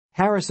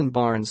Harrison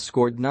Barnes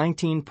scored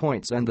 19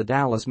 points and the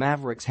Dallas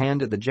Mavericks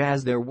handed the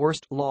Jazz their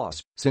worst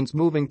loss since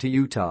moving to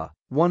Utah,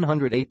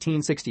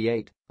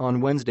 118-68,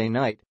 on Wednesday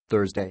night,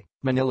 Thursday,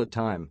 Manila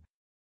time.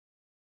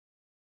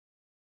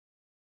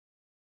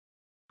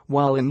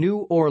 While in New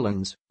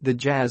Orleans, the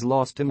Jazz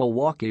lost to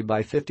Milwaukee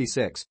by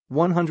 56,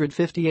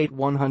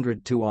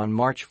 158-102 on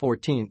March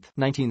 14,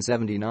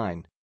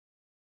 1979.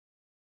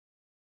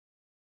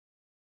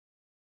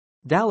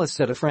 Dallas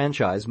set a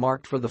franchise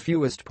mark for the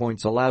fewest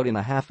points allowed in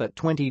a half at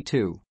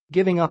 22,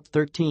 giving up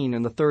 13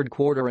 in the third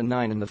quarter and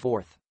 9 in the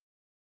fourth.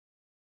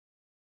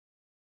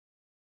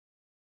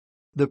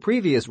 The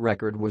previous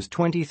record was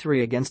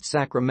 23 against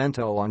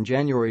Sacramento on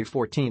January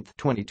 14,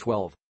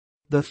 2012.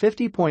 The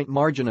 50-point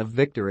margin of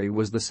victory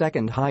was the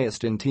second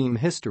highest in team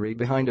history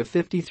behind a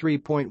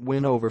 53-point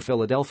win over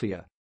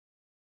Philadelphia.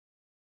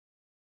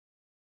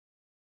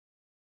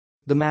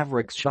 The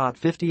Mavericks shot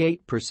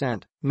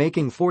 58%,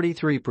 making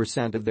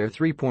 43% of their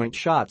three-point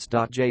shots.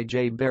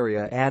 JJ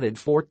Barea added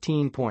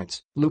 14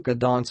 points, Luka,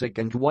 Doncic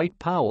and Dwight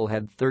Powell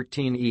had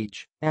 13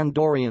 each, and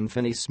Dorian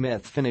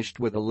Finney-Smith finished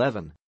with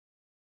 11.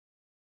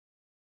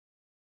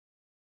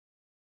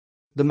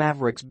 The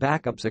Mavericks'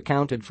 backups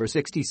accounted for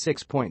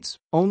 66 points,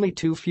 only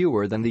 2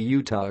 fewer than the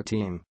Utah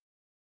team.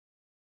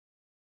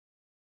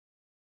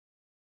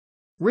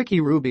 Ricky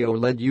Rubio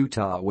led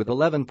Utah with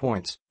 11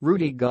 points,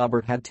 Rudy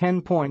Gobert had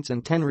 10 points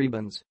and 10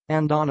 rebounds,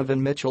 and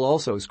Donovan Mitchell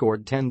also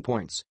scored 10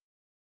 points.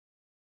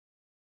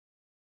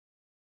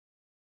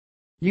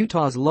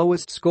 Utah's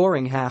lowest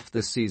scoring half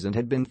this season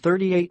had been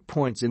 38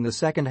 points in the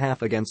second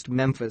half against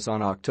Memphis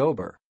on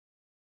October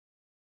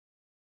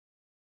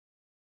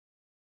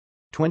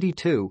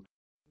 22.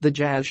 The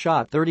Jazz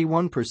shot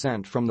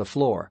 31% from the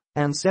floor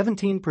and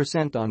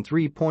 17% on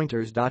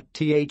three-pointers.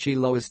 The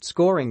lowest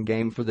scoring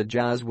game for the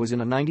Jazz was in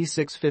a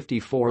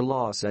 96-54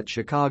 loss at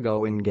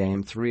Chicago in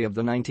Game 3 of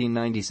the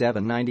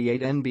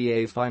 1997-98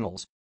 NBA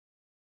Finals.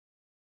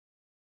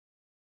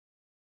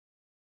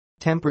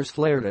 Tempers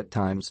flared at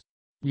times.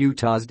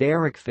 Utah's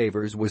Derek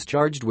Favors was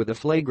charged with a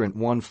flagrant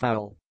 1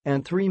 foul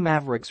and 3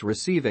 Mavericks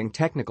receiving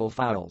technical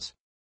fouls.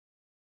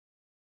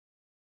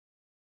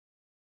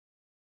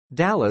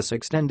 Dallas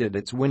extended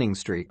its winning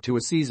streak to a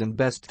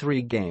season-best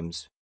 3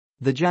 games.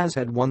 The Jazz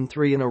had won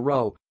 3 in a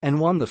row and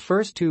won the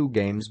first 2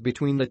 games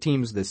between the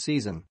teams this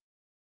season.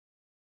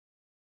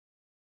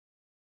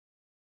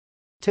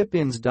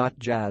 Tip-ins.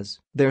 Jazz,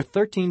 their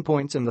 13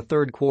 points in the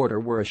third quarter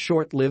were a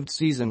short-lived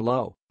season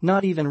low,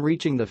 not even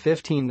reaching the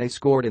 15 they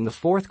scored in the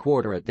fourth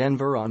quarter at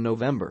Denver on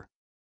November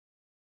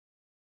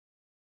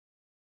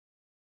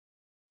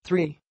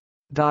 3.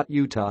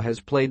 Utah has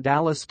played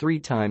Dallas 3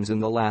 times in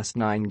the last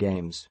 9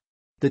 games.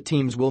 The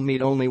teams will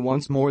meet only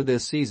once more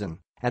this season,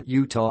 at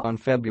Utah on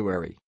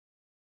February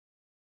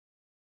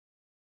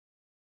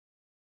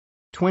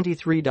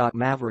 23.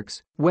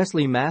 Mavericks,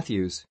 Wesley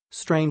Matthews,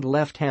 strained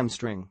left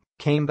hamstring,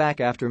 came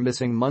back after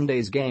missing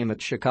Monday's game at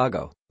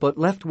Chicago, but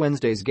left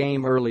Wednesday's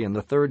game early in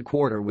the third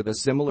quarter with a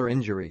similar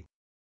injury.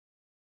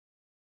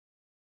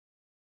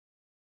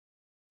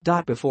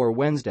 Before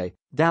Wednesday,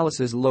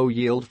 Dallas's low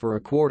yield for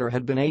a quarter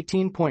had been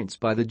 18 points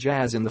by the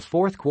Jazz in the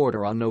fourth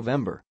quarter on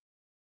November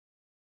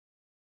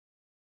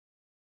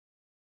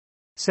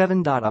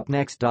 7. Up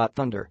next.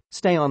 Thunder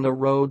stay on the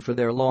road for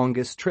their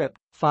longest trip,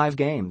 5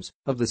 games,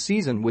 of the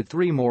season with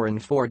 3 more in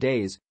 4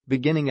 days,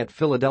 beginning at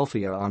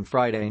Philadelphia on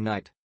Friday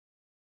night.